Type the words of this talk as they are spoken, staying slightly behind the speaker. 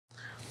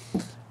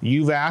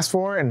You've asked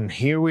for it, and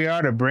here we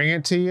are to bring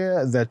it to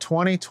you. The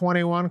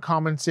 2021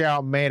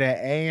 Commencal made an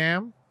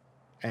AM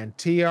and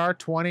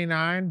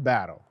TR29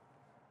 battle.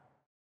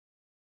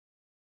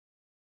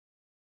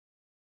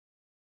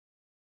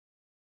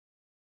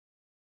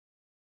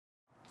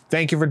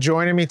 Thank you for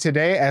joining me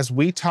today as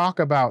we talk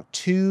about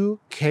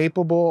two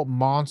capable,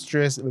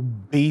 monstrous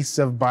beasts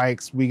of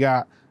bikes. We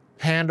got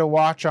Panda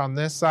Watch on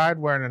this side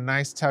wearing a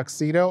nice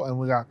tuxedo, and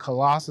we got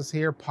Colossus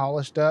here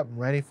polished up and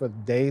ready for the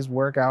day's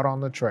work out on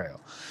the trail.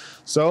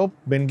 So,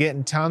 been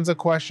getting tons of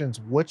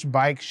questions. Which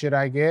bike should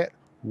I get?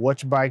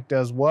 Which bike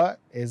does what?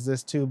 Is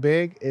this too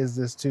big? Is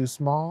this too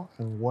small?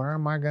 And where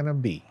am I gonna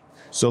be?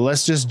 So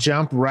let's just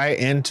jump right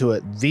into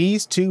it.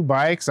 These two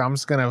bikes, I'm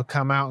just gonna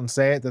come out and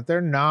say it, that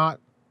they're not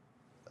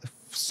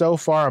so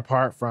far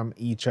apart from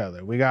each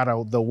other. We got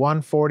the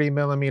 140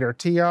 millimeter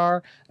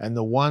TR and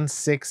the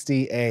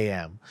 160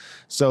 AM.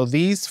 So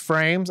these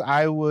frames,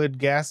 I would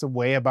guess,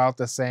 weigh about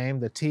the same.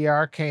 The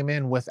TR came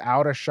in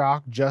without a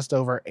shock, just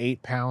over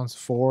 8 pounds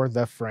for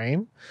the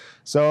frame.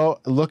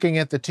 So looking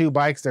at the two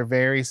bikes, they're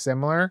very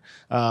similar.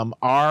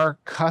 Our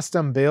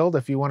custom build,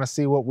 if you want to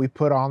see what we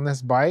put on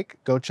this bike,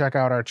 go check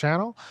out our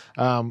channel,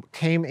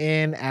 came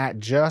in at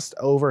just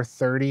over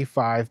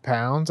 35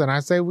 pounds. And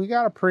I say we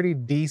got a pretty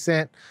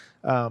decent,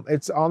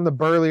 it's on the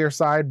burlier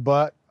side,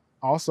 but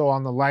also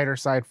on the lighter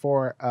side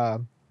for,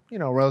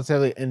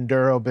 relatively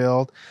enduro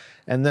build.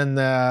 And then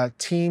the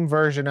team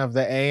version of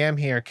the AM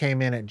here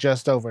came in at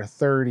just over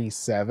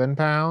 37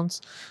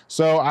 pounds.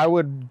 So I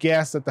would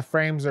guess that the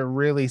frames are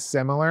really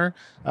similar.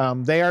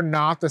 They are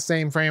not the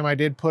same frame. I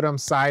did put them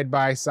side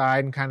by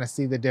side and kind of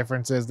see the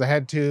differences. The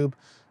head tube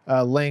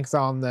length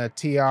on the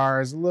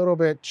TR is a little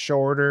bit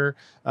shorter.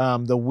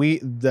 Shockingly,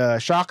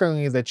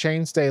 the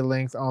chainstay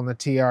length on the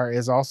TR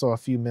is also a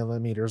few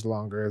millimeters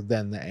longer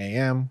than the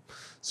AM.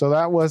 So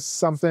that was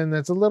something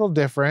that's a little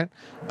different.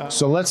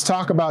 So let's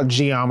talk about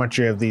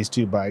geometry of these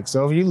two bikes.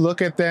 So if you look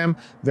at them,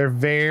 they're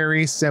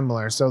very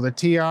similar. So the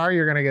TR,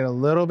 you're gonna get a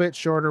little bit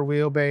shorter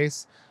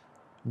wheelbase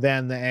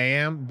than the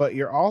AM, but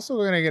you're also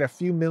gonna get a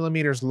few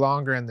millimeters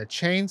longer in the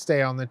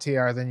chainstay on the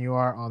TR than you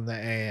are on the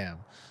AM.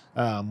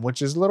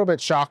 Which is a little bit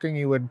shocking.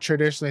 You would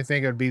traditionally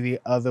think it would be the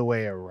other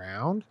way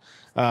around.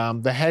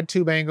 The head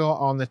tube angle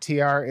on the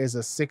TR is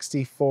a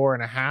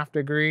 64.5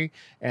 degree,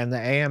 and the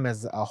AM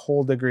is a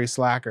whole degree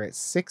slacker at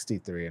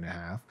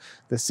 63.5.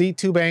 The seat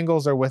tube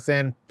angles are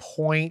within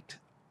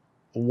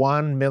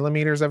 0.1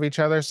 millimeters of each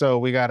other. So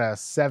we got a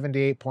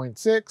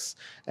 78.6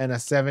 and a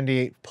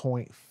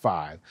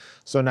 78.5.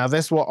 So now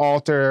this will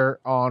alter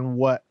on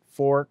what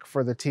fork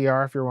for the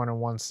TR if you're running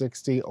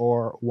 160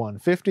 or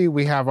 150.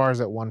 We have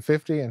ours at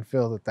 150 and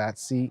feel that that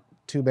seat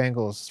tube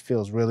angle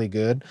feels really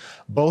good.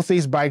 Both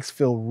these bikes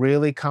feel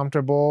really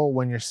comfortable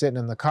when you're sitting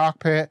in the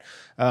cockpit.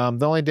 The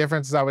only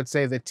difference is I would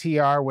say the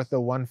TR with the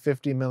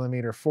 150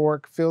 millimeter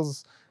fork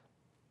feels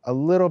a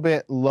little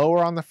bit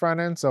lower on the front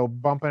end, so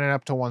bumping it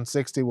up to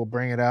 160 will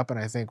bring it up and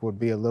I think would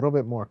be a little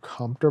bit more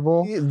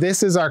comfortable.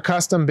 This is our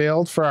custom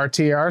build for our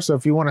TR, so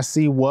if you want to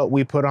see what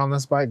we put on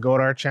this bike, go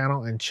to our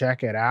channel and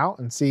check it out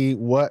and see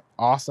what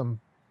awesome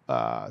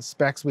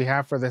specs we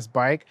have for this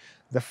bike.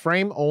 The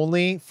frame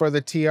only for the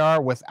TR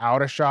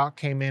without a shock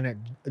came in at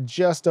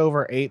just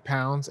over 8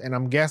 pounds, and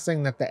I'm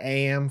guessing that the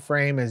AM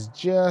frame is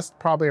just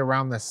probably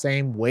around the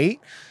same weight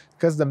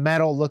because the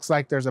metal looks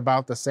like there's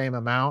about the same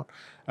amount.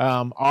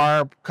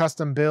 Our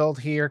custom build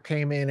here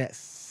came in at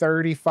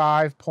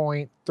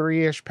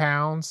 35.3-ish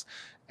pounds,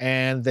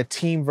 and the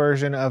team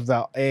version of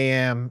the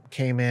AM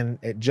came in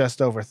at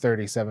just over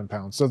 37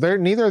 pounds. So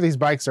neither of these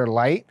bikes are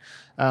light.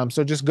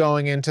 So just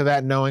going into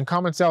that knowing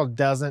Commencal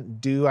doesn't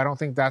do, I don't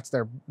think that's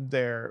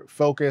their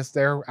focus.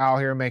 They're out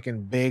here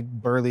making big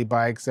burly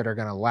bikes that are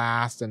gonna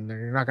last and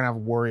you're not gonna have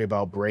to worry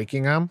about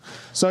breaking them.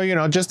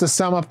 So, just to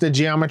sum up the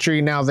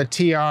geometry, now the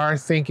TR,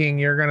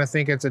 you're gonna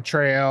think it's a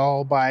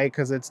trail bike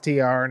because it's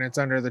TR and it's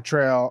under the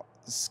trail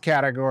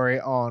category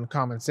on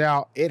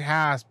Commencal. It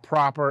has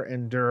proper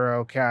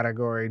enduro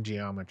category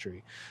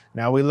geometry.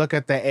 Now we look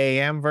at the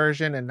AM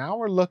version and now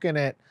we're looking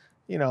at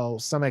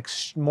some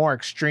more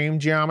extreme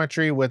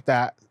geometry with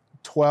that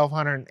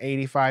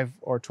 1285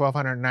 or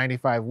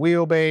 1295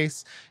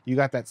 wheelbase. You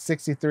got that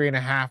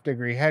 63.5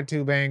 degree head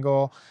tube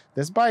angle.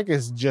 This bike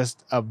is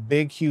just a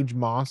big, huge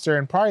monster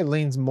and probably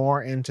leans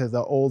more into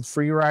the old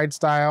freeride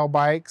style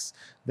bikes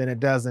than it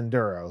does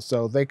enduro.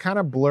 So they kind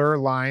of blur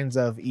lines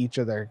of each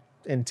of their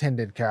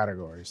intended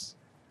categories.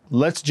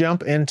 Let's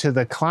jump into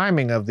the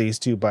climbing of these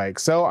two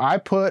bikes. So I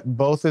put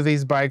both of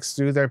these bikes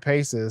through their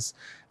paces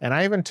and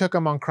I even took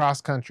them on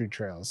cross-country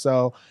trails.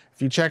 So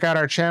if you check out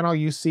our channel,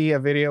 you see a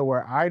video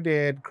where I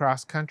did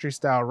cross-country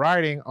style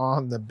riding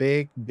on the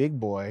big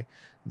boy,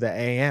 the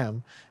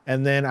AM.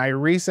 And then I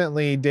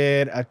recently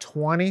did a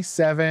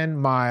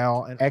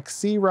 27-mile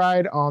XC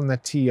ride on the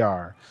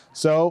TR.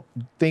 So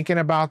thinking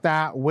about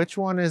that, which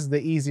one is the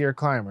easier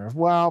climber?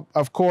 Well,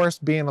 of course,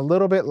 being a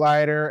little bit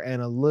lighter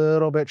and a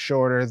little bit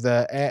shorter,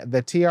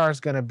 the TR is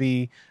going to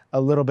be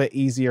a little bit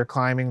easier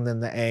climbing than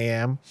the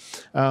AM.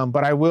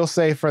 But I will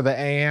say for the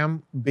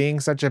AM, being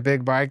such a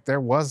big bike,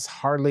 there was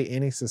hardly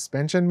any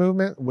suspension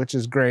movement, which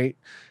is great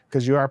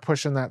because you are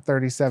pushing that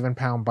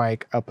 37-pound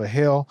bike up a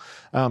hill.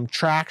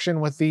 Traction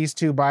with these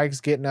two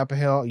bikes getting up a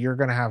hill, you're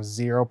gonna have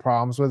zero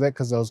problems with it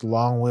because those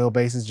long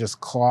wheelbases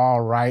just claw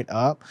right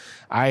up.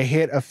 I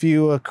hit a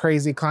few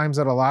crazy climbs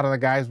that a lot of the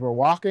guys were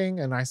walking,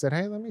 and I said,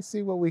 hey, let me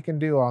see what we can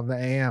do on the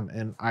AM.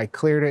 And I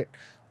cleared it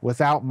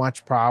without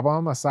much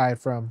problem, aside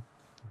from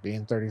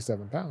being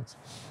 37 pounds.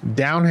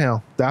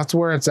 Downhill, that's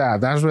where it's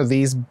at. That's where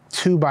these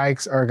two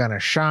bikes are gonna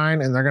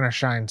shine, and they're gonna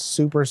shine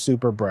super,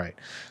 super bright.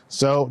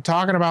 So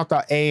talking about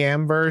the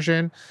AM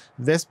version,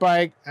 this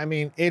bike, I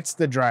mean, it's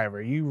the driver.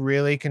 You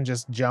really can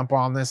just jump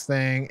on this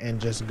thing and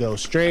just go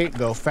straight,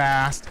 go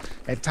fast.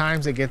 At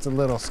times it gets a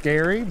little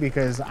scary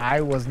because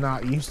I was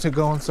not used to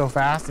going so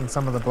fast in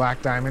some of the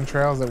Black Diamond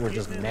trails that were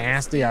just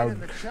nasty.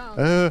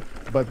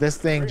 But this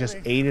thing just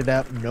ate it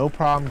up, no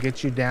problem,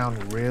 gets you down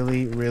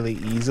really, really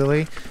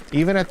easily.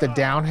 Even at the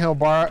downhill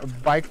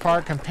bike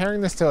park,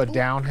 comparing this to a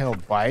downhill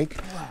bike,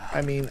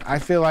 I mean, I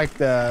feel like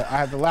the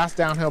last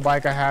downhill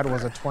bike I had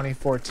was a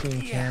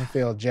 2014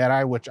 Canfield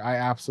Jedi, which I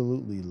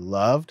absolutely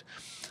loved.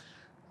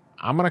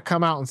 I'm gonna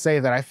come out and say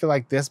that I feel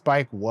like this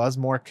bike was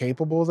more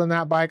capable than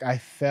that bike. I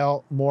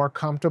felt more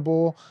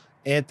comfortable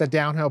at the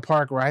downhill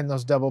park riding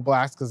those double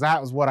blacks because that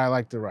was what I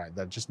like to ride.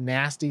 The just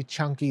nasty,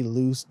 chunky,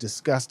 loose,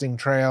 disgusting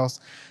trails.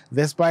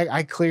 This bike,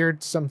 I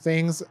cleared some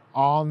things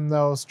on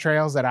those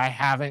trails that I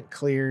haven't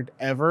cleared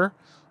ever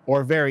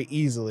or very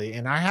easily.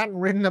 And I hadn't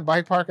ridden a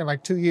bike park in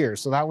like 2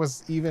 years. So that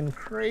was even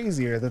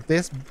crazier that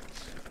this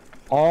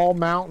all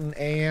mountain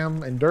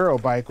AM enduro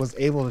bike was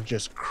able to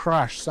just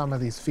crush some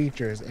of these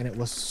features, and it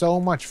was so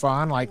much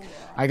fun. Like,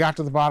 I got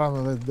to the bottom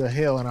of the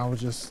hill and I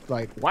was just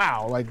like,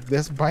 wow, like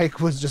this bike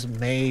was just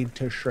made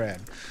to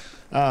shred.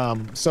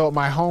 So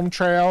my home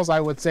trails, I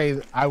would say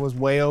I was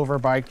way over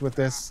biked with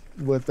this,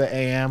 with the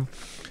AM.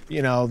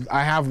 You know,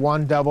 I have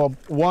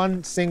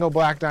one single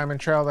Black Diamond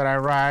trail that I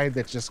ride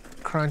that's just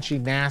crunchy,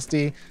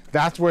 nasty.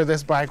 That's where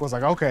this bike was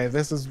like, okay,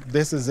 this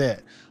is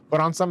it. But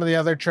on some of the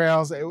other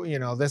trails, you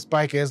know, this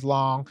bike is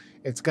long.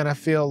 It's gonna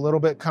feel a little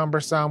bit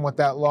cumbersome with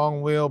that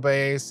long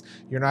wheelbase.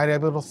 You're not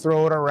able to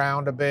throw it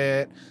around a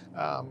bit,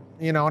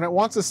 you know, and it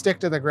wants to stick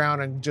to the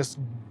ground and just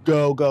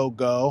go, go,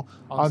 go.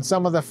 On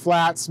some of the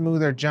flat,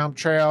 smoother jump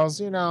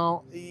trails, you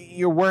know,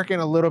 you're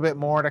working a little bit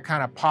more to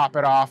kind of pop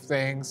it off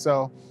things.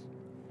 So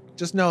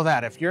just know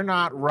that if you're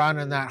not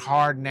running that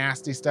hard,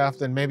 nasty stuff,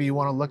 then maybe you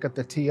want to look at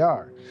the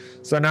TR.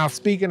 So now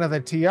speaking of the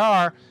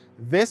TR,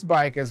 this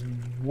bike is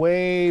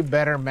way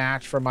better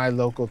match for my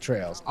local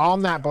trails.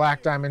 On that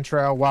Black Diamond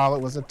trail, while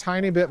it was a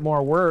tiny bit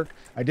more work,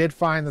 I did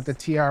find that the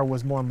TR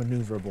was more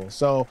maneuverable.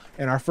 So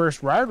in our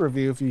first ride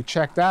review, if you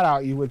check that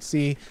out, you would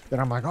see that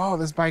I'm like, oh,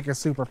 this bike is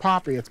super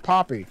poppy, it's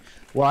poppy.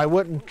 Well, I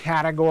wouldn't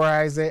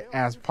categorize it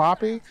as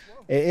poppy.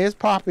 It is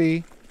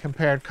poppy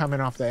compared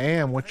coming off the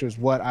AM, which is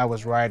what I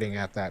was riding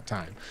at that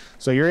time.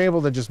 So you're able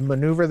to just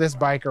maneuver this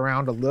bike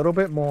around a little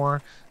bit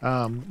more.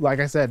 Like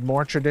I said,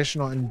 more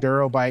traditional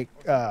enduro bike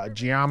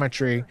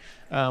geometry.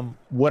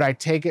 Would I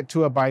take it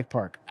to a bike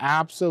park?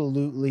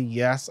 Absolutely,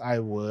 yes, I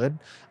would.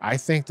 I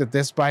think that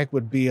this bike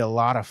would be a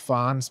lot of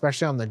fun,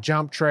 especially on the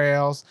jump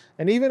trails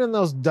and even in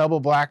those double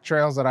black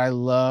trails that I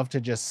love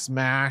to just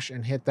smash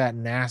and hit that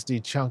nasty,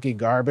 chunky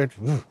garbage.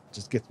 Whew,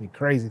 just gets me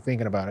crazy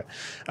thinking about it.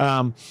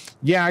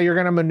 Yeah, you're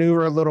gonna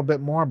maneuver a little bit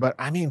more, but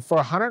I mean, for a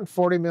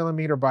 140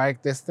 millimeter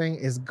bike, this thing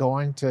is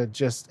going to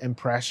just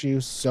impress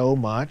you so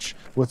much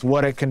with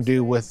what it can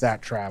do with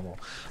that travel.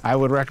 I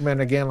would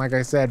recommend, again, like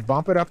I said,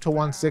 bump it up to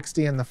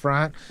 160 in the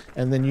front,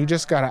 and then you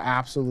just got an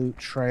absolute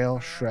trail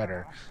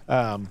shredder.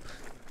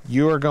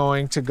 You are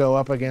going to go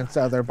up against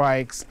other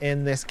bikes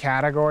in this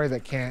category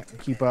that can't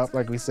keep up,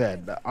 like we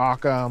said, the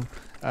Occam,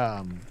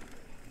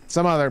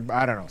 some other,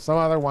 I don't know, some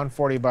other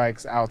 140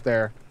 bikes out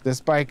there.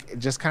 This bike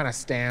just kind of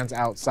stands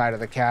outside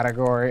of the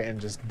category and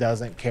just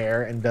doesn't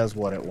care and does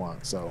what it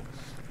wants. So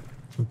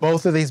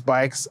both of these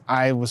bikes,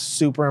 I was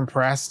super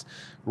impressed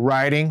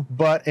riding,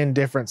 but in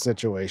different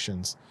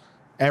situations.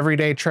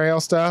 Everyday trail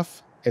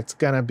stuff, it's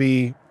gonna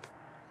be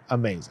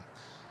amazing.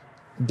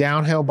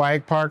 Downhill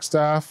bike park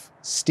stuff,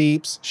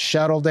 steeps,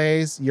 shuttle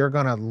days, you're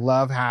gonna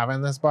love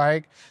having this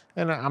bike.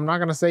 And I'm not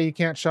gonna say you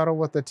can't shuttle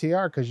with the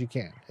TR, because you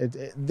can.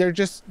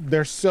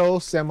 They're so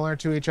similar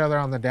to each other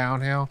on the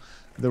downhill.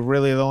 The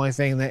only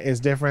thing that is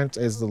different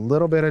is the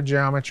little bit of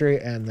geometry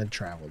and the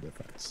travel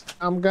difference.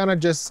 I'm gonna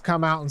just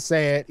come out and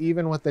say it,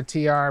 even with the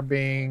TR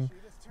being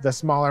the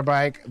smaller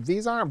bike,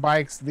 these aren't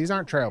bikes, these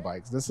aren't trail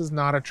bikes. This is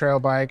not a trail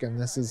bike, and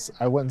this is,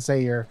 I wouldn't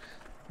say your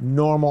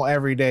normal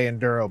everyday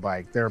enduro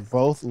bike. They're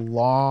both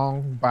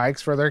long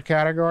bikes for their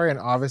category, and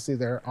obviously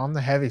they're on the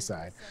heavy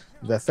side.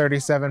 The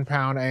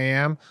 37-pound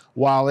AM,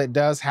 while it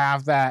does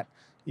have that,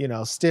 you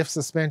know, stiff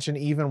suspension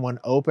even when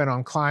open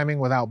on climbing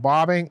without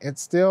bobbing,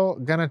 it's still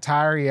gonna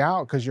tire you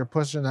out because you're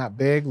pushing that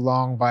big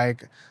long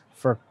bike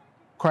for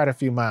quite a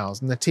few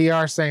miles. And the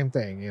TR, same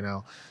thing, you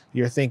know.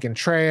 You're thinking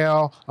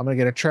trail, I'm gonna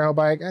get a trail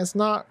bike. It's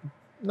not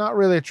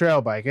really a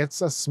trail bike.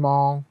 It's a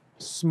small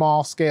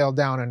small scale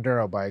down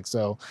enduro bike.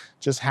 So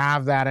just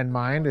have that in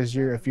mind as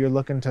if you're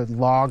looking to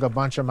log a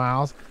bunch of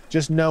miles,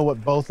 just know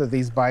what both of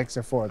these bikes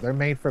are for. They're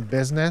made for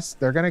business.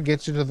 They're going to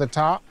get you to the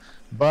top,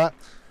 but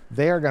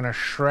they are going to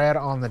shred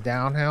on the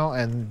downhill,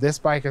 and this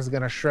bike is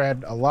going to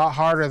shred a lot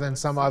harder than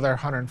some other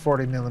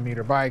 140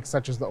 millimeter bikes,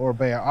 such as the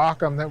Orbea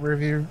Occam that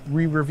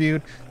we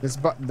reviewed.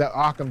 The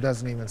Occam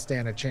doesn't even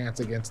stand a chance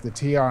against the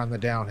TR on the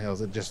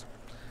downhills. It just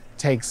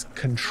takes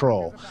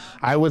control.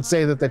 I would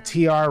say that the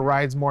TR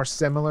rides more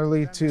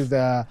similarly to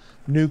the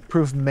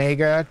nuke-proof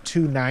Mega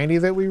 290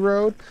 that we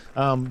rode.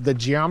 The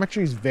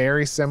geometry is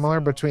very similar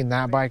between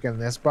that bike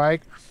and this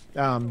bike.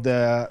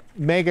 The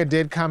Mega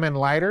did come in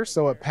lighter,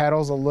 so it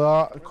pedals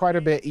quite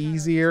a bit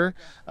easier.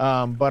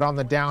 But on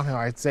the downhill,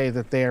 I'd say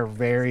that they are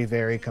very,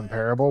 very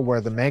comparable,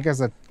 where the Mega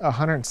is a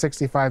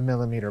 165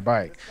 millimeter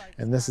bike,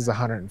 and this is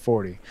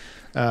 140.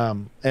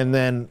 And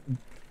then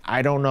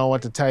I don't know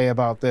what to tell you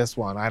about this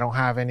one. I don't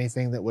have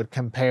anything that would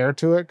compare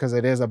to it because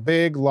it is a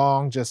big,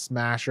 long, just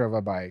smasher of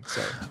a bike.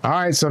 So, all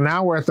right, so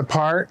now we're at the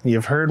part.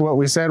 You've heard what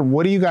we said.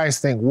 What do you guys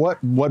think?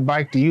 What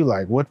bike do you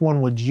like? What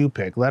one would you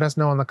pick? Let us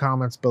know in the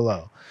comments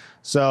below.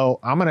 So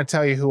I'm going to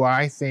tell you who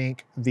I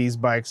think these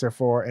bikes are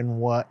for and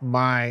what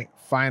my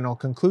final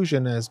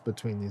conclusion is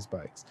between these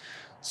bikes.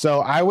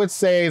 So I would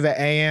say the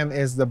AM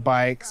is the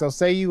bike. So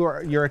say you're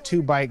a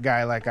 2-bike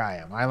guy like I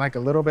am. I like a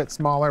little bit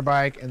smaller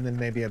bike and then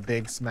maybe a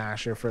big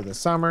smasher for the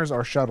summers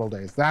or shuttle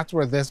days. That's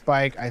where this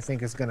bike I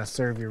think is going to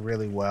serve you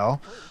really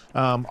well.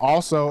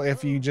 Also,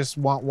 if you just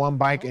want one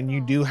bike and you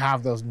do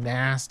have those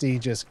nasty,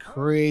 just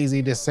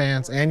crazy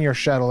descents and you're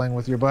shuttling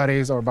with your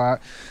buddies or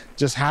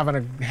just having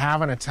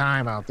a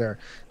time out there,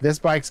 this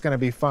bike's going to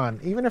be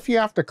fun. Even if you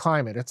have to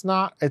climb it, it's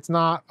not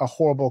a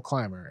horrible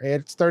climber.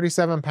 It's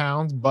 37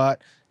 pounds,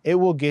 but it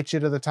will get you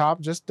to the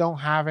top. Just don't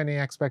have any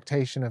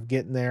expectation of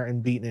getting there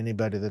and beating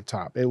anybody to the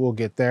top. It will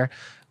get there,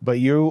 but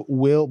you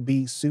will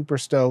be super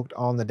stoked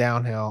on the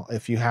downhill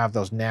if you have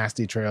those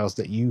nasty trails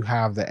that you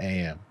have the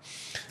AM.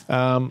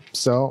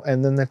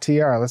 And then the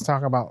TR, let's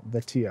talk about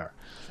the TR.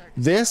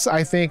 This,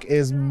 I think,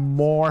 is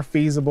more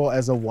feasible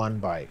as a one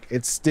bike.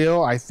 It's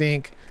still, I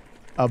think,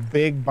 a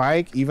big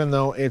bike, even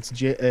though its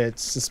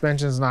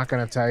suspension is not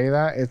going to tell you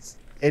that.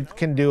 It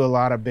can do a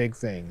lot of big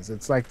things.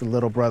 It's like the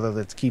little brother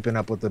that's keeping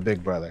up with the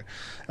big brother.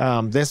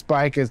 This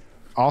bike is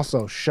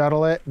also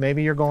shuttle it.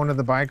 Maybe you're going to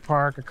the bike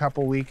park a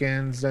couple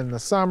weekends in the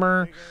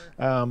summer,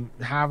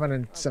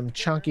 having some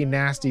chunky,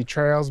 nasty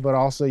trails, but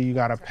also you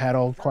got to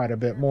pedal quite a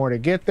bit more to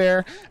get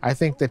there. I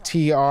think the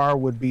TR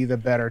would be the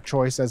better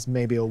choice as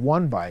maybe a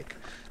one bike.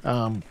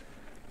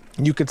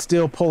 You could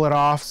still pull it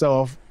off.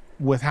 So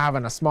with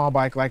having a small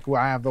bike like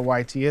I have the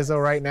YT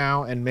Izzo right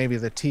now, and maybe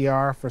the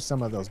TR for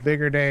some of those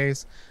bigger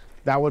days,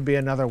 that would be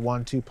another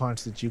 1-2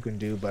 punch that you can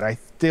do. But I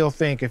still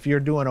think if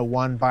you're doing a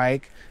one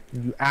bike,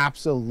 you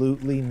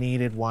absolutely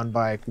needed one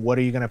bike. What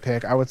are you going to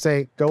pick? I would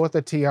say go with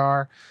the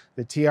TR.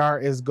 The TR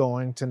is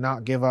going to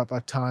not give up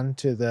a ton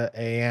to the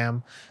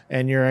AM,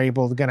 and you're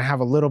going to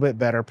have a little bit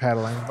better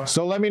pedaling.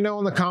 So let me know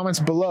in the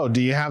comments below.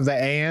 Do you have the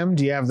AM?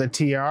 Do you have the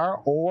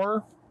TR?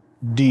 Or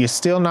do you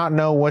still not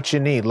know what you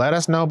need? Let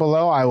us know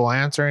below. I will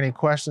answer any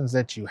questions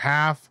that you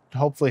have,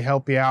 hopefully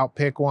help you out,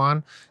 pick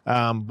one.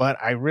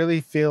 But I really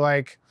feel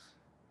like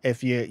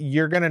if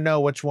you're going to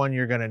know which one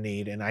you're going to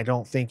need, and I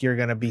don't think you're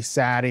going to be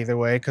sad either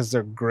way because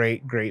they're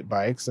great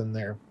bikes, and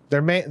they're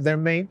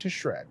made to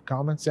shred.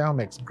 Commencal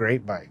makes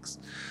great bikes.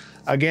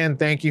 Again,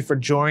 thank you for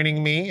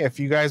joining me. If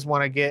you guys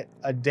want to get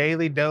a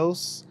daily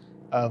dose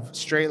of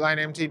Straight Line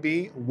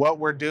MTB, what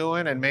we're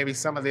doing, and maybe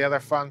some of the other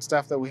fun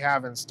stuff that we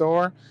have in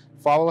store,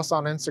 follow us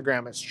on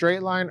Instagram at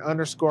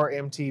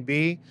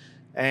straightline_MTB.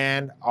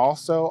 And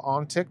also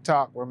on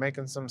TikTok, we're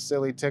making some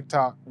silly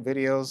TikTok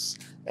videos,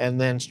 and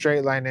then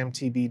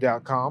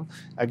straightlinemtb.com.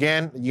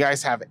 Again, you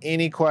guys have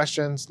any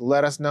questions,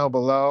 let us know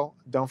below.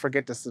 Don't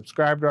forget to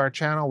subscribe to our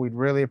channel. We'd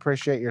really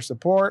appreciate your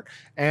support,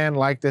 and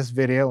like this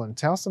video and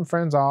tell some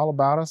friends all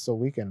about us so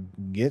we can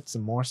get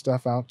some more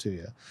stuff out to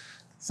you.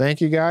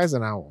 Thank you guys,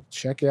 and I will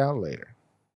check you out later.